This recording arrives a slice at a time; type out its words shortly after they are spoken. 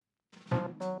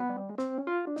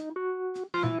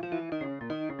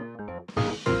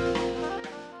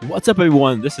What's up,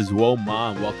 everyone? This is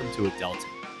Woma, and welcome to Adulting.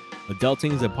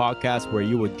 Adulting is a podcast where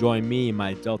you will join me in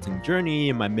my adulting journey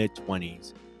in my mid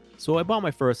 20s. So, I bought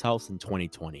my first house in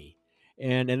 2020.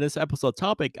 And in this episode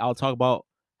topic, I'll talk about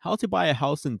how to buy a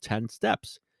house in 10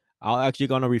 steps. I'm actually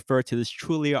going to refer to this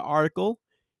Trulia article,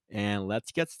 and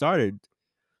let's get started.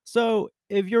 So,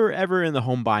 if you're ever in the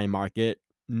home buying market,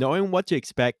 knowing what to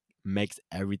expect makes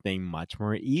everything much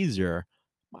more easier.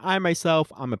 I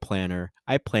myself, I'm a planner.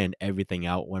 I planned everything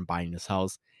out when buying this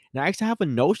house. And I actually have a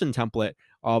Notion template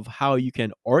of how you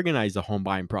can organize the home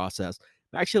buying process.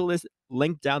 I actually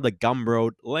link down the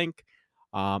Gumroad link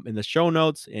in the show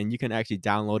notes, and you can actually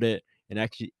download it. And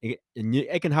actually,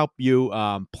 it can help you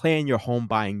plan your home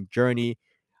buying journey,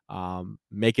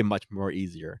 make it much more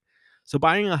easier. So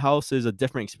buying a house is a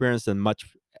different experience than much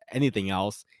anything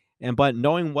else. And but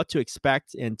knowing what to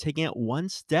expect and taking it one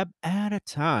step at a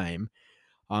time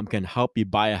can help you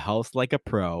buy a house like a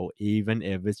pro, even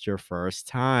if it's your first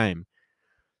time.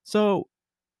 So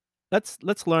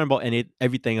let's learn about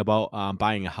everything about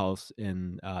buying a house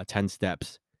in 10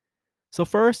 steps. So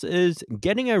first is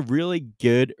getting a really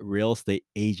good real estate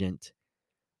agent.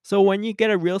 So when you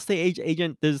get a real estate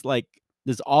agent,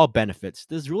 there's all benefits.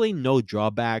 There's really no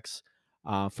drawbacks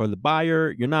for the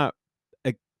buyer. You're not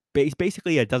it,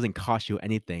 basically it doesn't cost you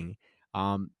anything.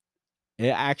 Um, it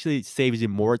actually saves you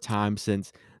more time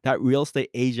since that real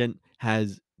estate agent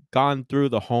has gone through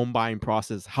the home buying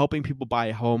process, helping people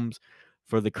buy homes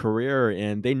for the career,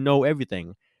 and they know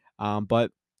everything.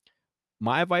 But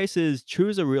my advice is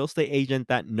choose a real estate agent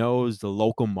that knows the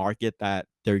local market that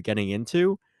they're getting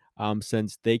into,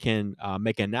 since they can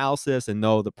make analysis and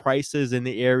know the prices in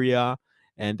the area,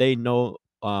 and they know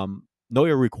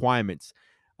your requirements.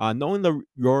 Knowing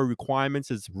your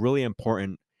requirements is really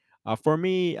important. For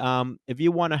me, if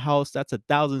you want a house that's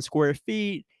 1,000 square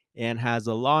feet and has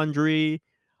a laundry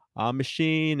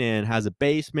machine and has a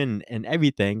basement and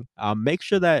everything, make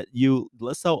sure that you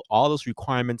list out all those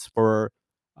requirements for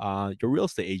your real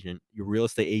estate agent. Your real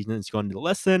estate agent is going to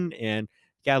listen and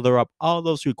gather up all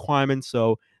those requirements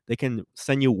so they can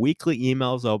send you weekly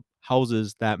emails of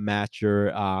houses that match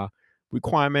your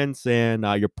requirements and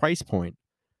your price point.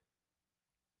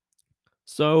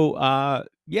 So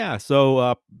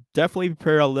definitely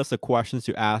prepare a list of questions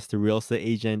to ask the real estate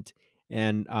agent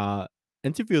and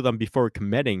interview them before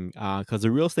committing, because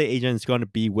the real estate agent is going to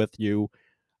be with you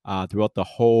throughout the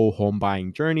whole home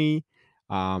buying journey.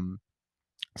 Um,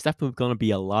 it's definitely going to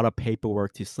be a lot of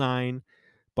paperwork to sign,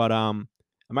 but I'm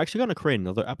actually going to create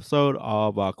another episode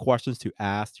of questions to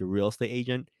ask your real estate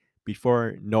agent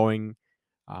before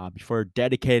before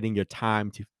dedicating your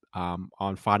time to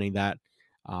on finding that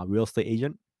real estate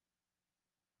agent.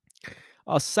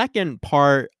 A second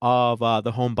part of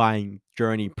the home buying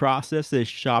journey process is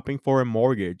shopping for a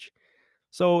mortgage.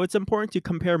 So it's important to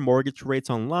compare mortgage rates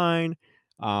online,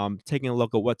 taking a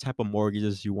look at what type of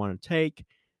mortgages you want to take,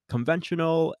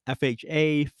 conventional,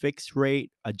 FHA, fixed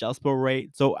rate, adjustable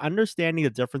rate. So understanding the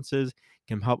differences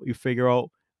can help you figure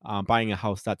out buying a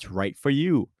house that's right for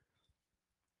you.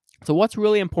 So what's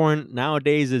really important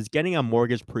nowadays is getting a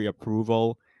mortgage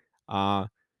pre-approval. Uh,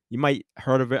 you might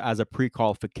heard of it as a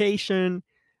pre-qualification,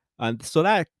 and so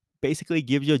that basically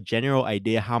gives you a general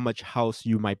idea how much house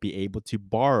you might be able to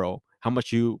borrow, how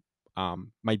much you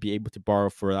might be able to borrow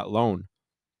for that loan.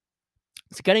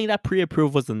 So getting that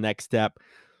pre-approval is the next step.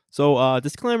 So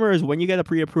disclaimer is when you get a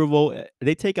pre-approval,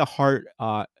 they take a hard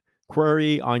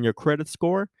query on your credit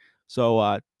score.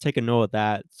 So take a note of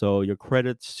that. So your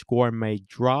credit score may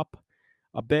drop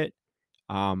a bit.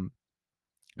 Um,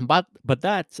 but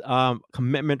that's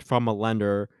commitment from a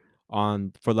lender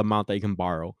on for the amount that you can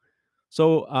borrow.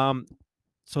 So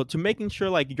so to making sure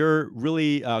like you're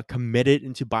really committed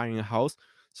into buying a house,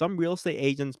 some real estate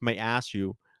agents may ask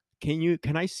you,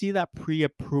 can I see that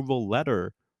pre-approval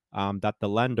letter that the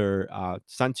lender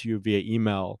sent to you via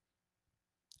email?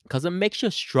 Because it makes you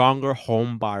a stronger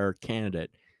home buyer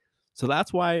candidate. So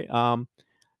that's why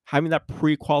having that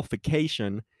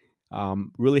pre-qualification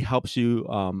really helps you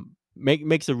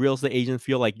makes a real estate agent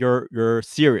feel like you're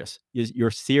serious.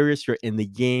 You're serious. You're in the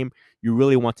game. You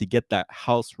really want to get that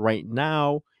house right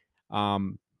now,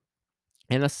 um,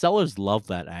 and the sellers love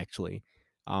that actually.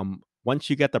 Once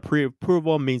you get the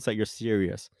pre-approval, means that you're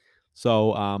serious.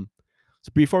 So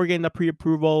so before getting the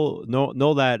pre-approval,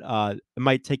 know that it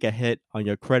might take a hit on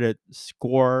your credit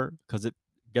score because it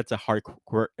gets a hard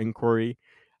inquiry,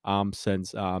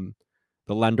 since the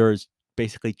lender is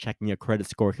basically checking your credit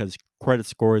score because credit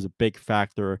score is a big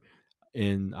factor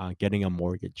in getting a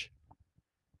mortgage.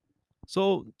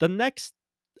 So the next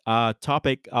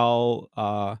topic I'll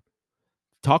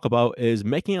talk about is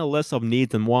making a list of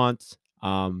needs and wants.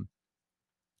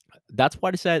 That's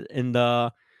what I said in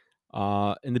the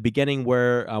beginning,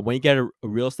 where when you get a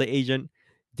real estate agent,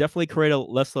 definitely create a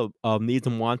list of needs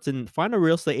and wants, and find a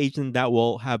real estate agent that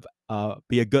will have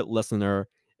be a good listener,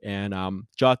 and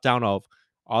jot down of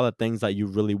all the things that you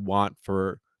really want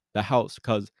for the house.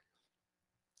 Because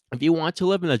if you want to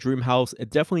live in a dream house, it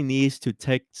definitely needs to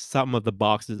tick some of the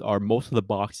boxes or most of the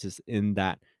boxes in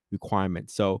that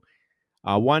requirement. So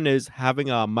one is having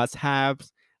a must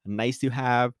haves, a nice to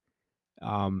have,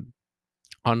 um,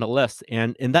 on the list.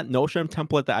 And in that Notion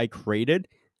template that I created,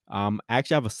 I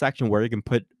actually have a section where you can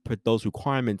put those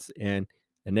requirements in,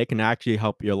 and they can actually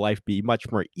help your life be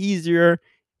much more easier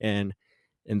and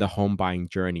in the home buying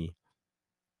journey.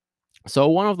 So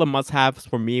one of the must-haves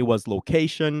for me was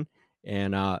location,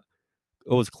 and it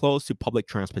was close to public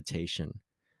transportation.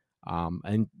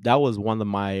 And that was one of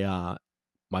my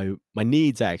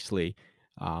needs actually.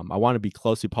 I want to be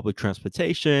close to public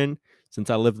transportation since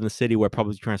I live in a city where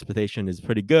public transportation is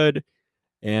pretty good,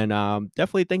 and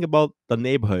definitely think about the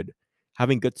neighborhood,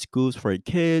 having good schools for your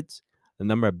kids, the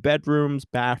number of bedrooms,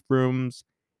 bathrooms,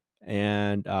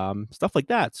 and stuff like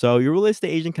that. So your real estate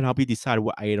agent can help you decide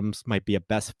what items might be a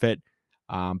best fit,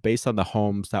 based on the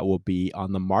homes that will be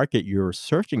on the market you're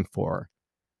searching for.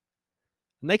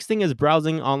 Next thing is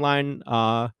browsing online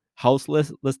house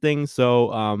listings.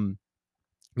 So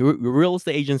your real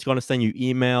estate agent's gonna send you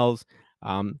emails.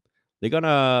 Um, they're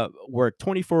gonna work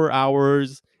 24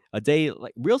 hours a day.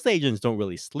 Like, real estate agents don't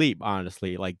really sleep,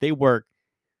 honestly. Like, they work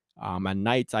at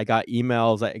nights. I got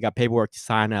emails. I got paperwork to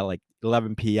sign at like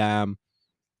 11 p.m.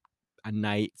 at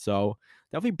night. So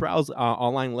definitely browse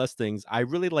online listings. I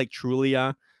really like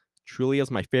Trulia. Trulia is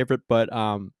my favorite, but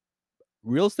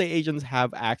real estate agents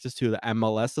have access to the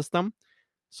MLS system.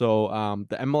 So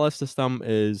the MLS system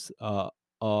is uh,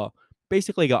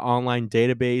 basically an online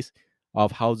database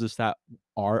of houses that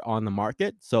are on the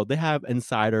market. So they have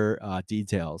insider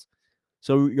details.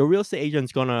 So your real estate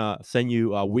agent's gonna send you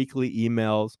weekly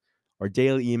emails or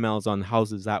daily emails on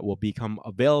houses that will become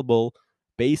available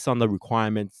based on the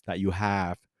requirements that you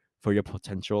have for your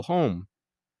potential home.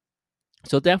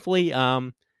 So definitely,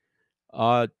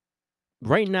 uh,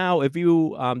 right now, if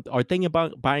you are thinking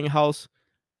about buying a house,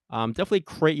 definitely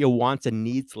create your wants and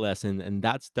needs list, and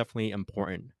that's definitely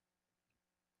important.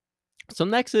 So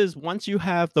next is, once you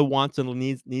have the wants and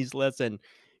needs list, and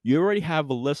you already have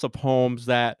a list of homes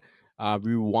that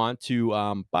you want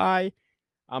to buy,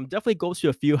 definitely go to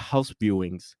a few house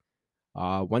viewings.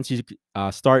 Once you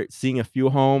start seeing a few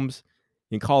homes,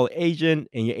 you can call an agent,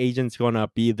 and your agent's gonna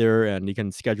be there, and you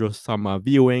can schedule some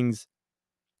viewings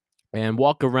and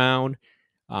walk around,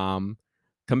 um,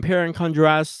 compare and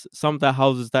contrast some of the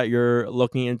houses that you're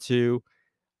looking into.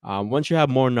 Once you have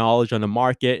more knowledge on the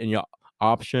market and your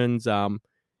options,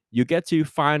 you get to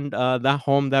find that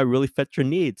home that really fits your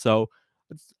needs. So,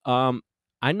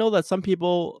 I know that some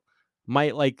people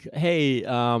might like, hey,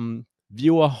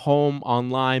 view a home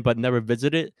online but never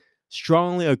visit it.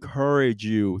 Strongly encourage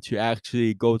you to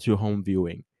actually go to home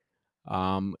viewing.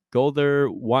 Go there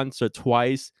once or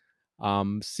twice,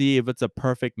 see if it's a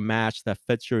perfect match that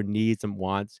fits your needs and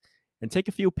wants, and take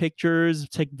a few pictures,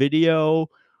 take video,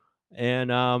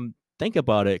 and think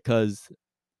about it, because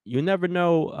you never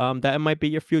know, that it might be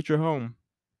your future home.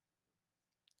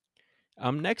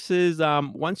 Next is,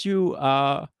 once you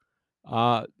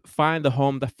find the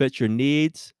home that fits your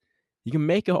needs, you can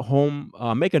make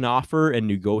an offer and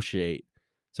negotiate.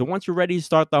 So once you're ready to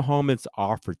start the home, it's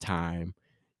offer time.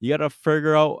 You gotta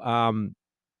figure out.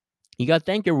 You gotta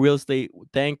thank your real estate.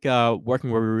 Thank working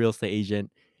with a real estate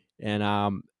agent,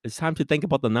 and it's time to think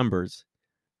about the numbers.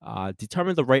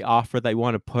 Determine the right offer that you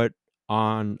want to put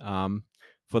on,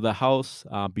 for the house,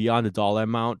 beyond the dollar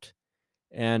amount,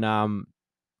 and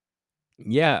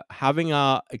yeah, having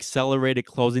a accelerated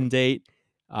closing date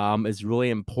is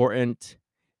really important,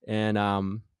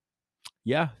 and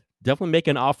yeah, definitely make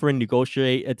an offer and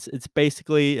negotiate. It's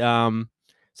basically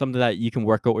something that you can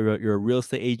work out with your real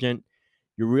estate agent.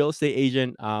 Your real estate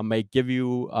agent may give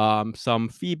you some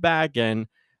feedback and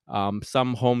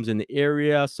some homes in the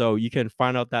area, so you can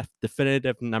find out that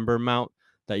definitive number amount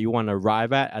that you want to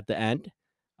arrive at the end.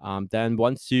 Then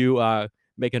once you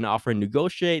make an offer and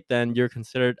negotiate, then you're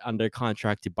considered under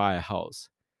contract to buy a house.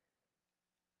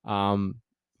 Um,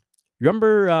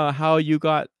 Remember how you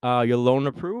got your loan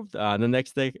approved? The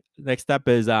next step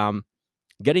is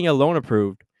getting a loan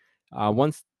approved.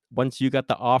 Once you got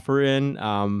the offer in,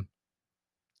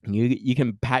 you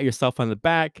can pat yourself on the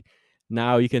back.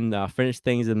 Now you can finish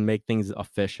things and make things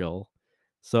official.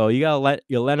 So you gotta let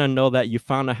your lender know that you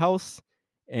found a house,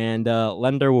 and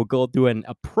lender will go through an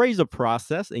appraisal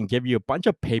process and give you a bunch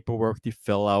of paperwork to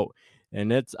fill out,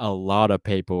 and it's a lot of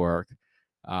paperwork.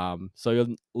 So your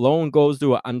loan goes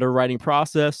through an underwriting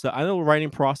process. The underwriting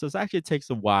process actually takes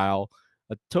a while.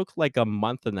 It took like a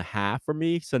month and a half for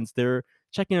me, since they're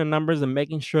checking the numbers and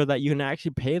making sure that you can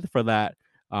actually pay for that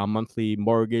monthly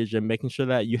mortgage, and making sure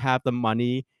that you have the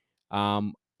money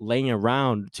laying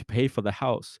around to pay for the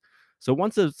house. So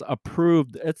once it's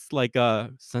approved, it's like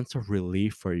a sense of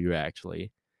relief for you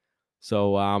actually.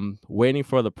 So waiting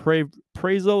for the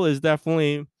appraisal is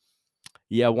definitely,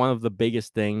 yeah, one of the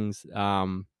biggest things.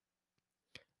 For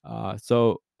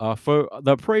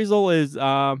the appraisal is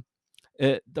the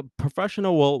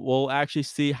professional will actually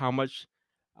see how much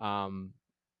um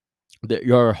that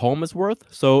your home is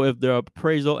worth. So if the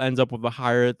appraisal ends up with a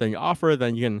higher than your offer,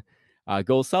 then you can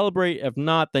go celebrate. If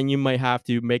not, then you might have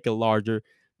to make a larger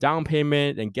down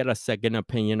payment and get a second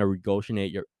opinion, or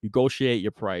negotiate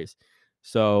your price.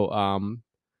 So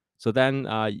then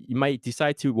you might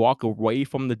decide to walk away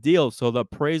from the deal. So the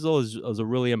appraisal is a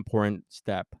really important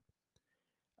step.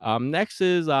 Next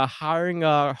is hiring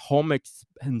a home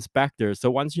inspector. So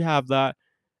once you have that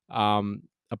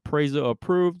appraisal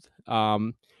approved,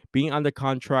 being under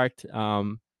contract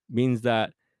means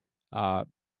that uh,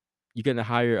 you can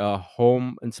hire a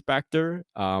home inspector.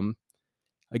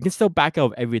 I can still back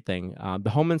out everything. The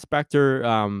home inspector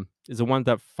is the one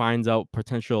that finds out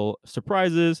potential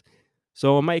surprises.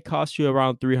 So it might cost you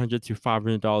around $300 to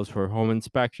 $500 for a home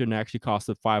inspection. It actually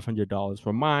costed $500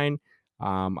 for mine.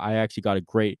 I actually got a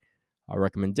great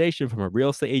recommendation from a real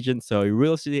estate agent. So a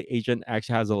real estate agent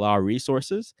actually has a lot of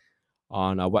resources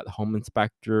on what home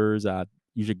inspectors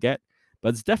you should get. But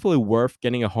it's definitely worth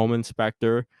getting a home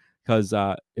inspector, because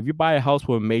if you buy a house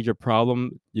with a major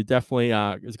problem, you definitely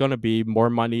it's going to be more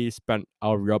money spent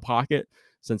out of your pocket.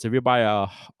 Since if you buy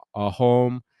a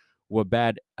home with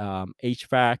bad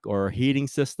HVAC or heating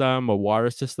system or water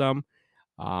system,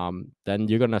 then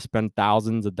you're gonna spend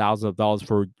thousands and thousands of dollars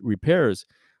for repairs.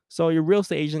 So your real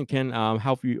estate agent can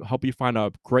help you find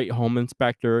a great home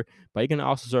inspector, but you can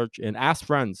also search and ask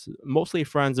friends, mostly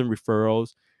friends and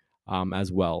referrals,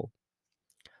 as well.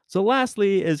 So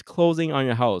lastly is closing on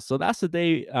your house. So that's the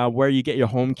day where you get your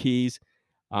home keys.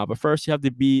 But first, you have to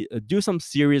do some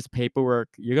serious paperwork.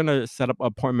 You're gonna set up an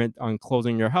appointment on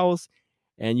closing your house,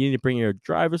 and you need to bring your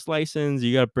driver's license.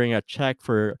 You got to bring a check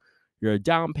for your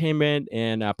down payment,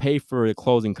 and pay for the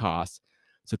closing costs.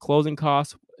 So closing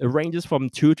costs, it ranges from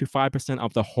 2 to 5%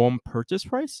 of the home purchase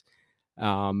price.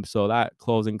 So that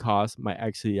closing cost might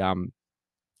actually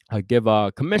give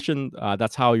a commission.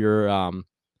 That's how your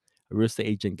real estate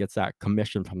agent gets that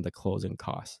commission from the closing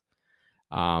costs.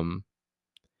 Um,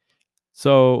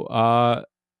 so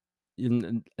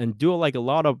and do like a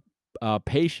lot of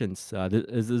patience.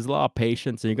 There's a lot of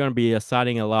patience, and you're going to be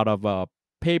signing a lot of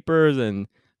papers and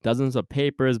dozens of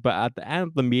papers. But at the end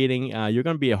of the meeting, you're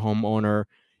going to be a homeowner.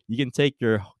 You can take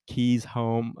your keys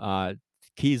home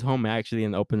actually,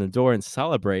 and open the door and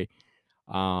celebrate.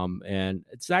 And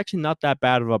it's actually not that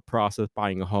bad of a process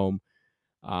buying a home,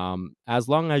 as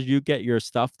long as you get your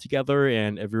stuff together,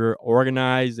 and if you're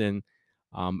organized, and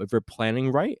if you're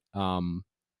planning right,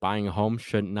 buying a home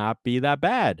should not be that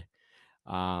bad.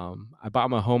 I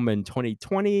bought my home in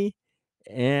 2020,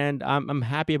 and I'm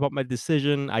happy about my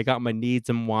decision. I got my needs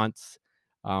and wants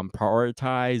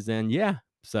prioritized, and yeah.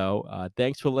 So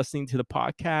thanks for listening to the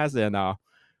podcast, and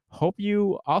hope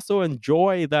you also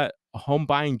enjoy that home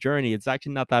buying journey. It's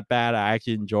actually not that bad. I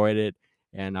actually enjoyed it,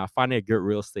 and finding a good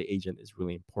real estate agent is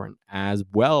really important as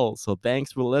well. So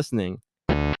thanks for listening.